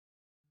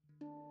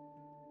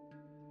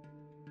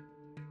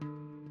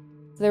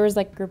There was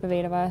like a group of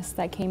 8 of us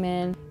that came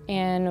in,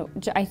 and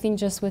I think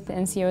just with the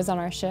NCOs on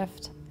our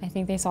shift, I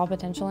think they saw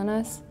potential in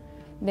us.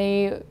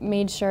 They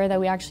made sure that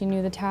we actually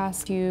knew the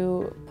task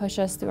to push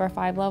us through our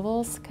 5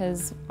 levels,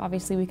 because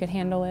obviously we could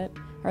handle it,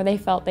 or they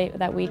felt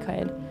that we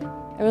could.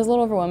 It was a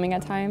little overwhelming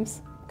at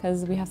times,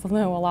 because we have to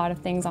know a lot of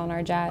things on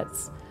our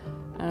jets.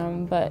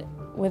 But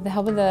with the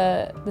help of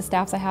the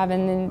staffs I have,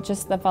 and then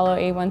just the fellow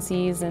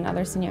A1Cs and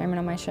other senior airmen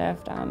on my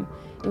shift,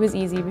 it was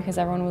easy because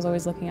everyone was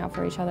always looking out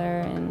for each other,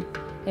 and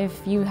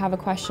if you have a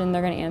question,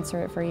 they're going to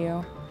answer it for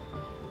you.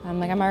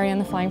 Like, I'm already on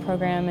the flying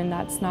program, and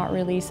that's not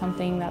really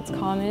something that's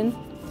common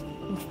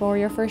for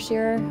your first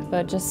year,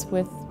 but just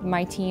with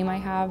my team I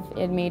have,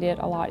 it made it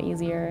a lot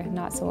easier,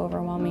 not so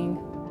overwhelming.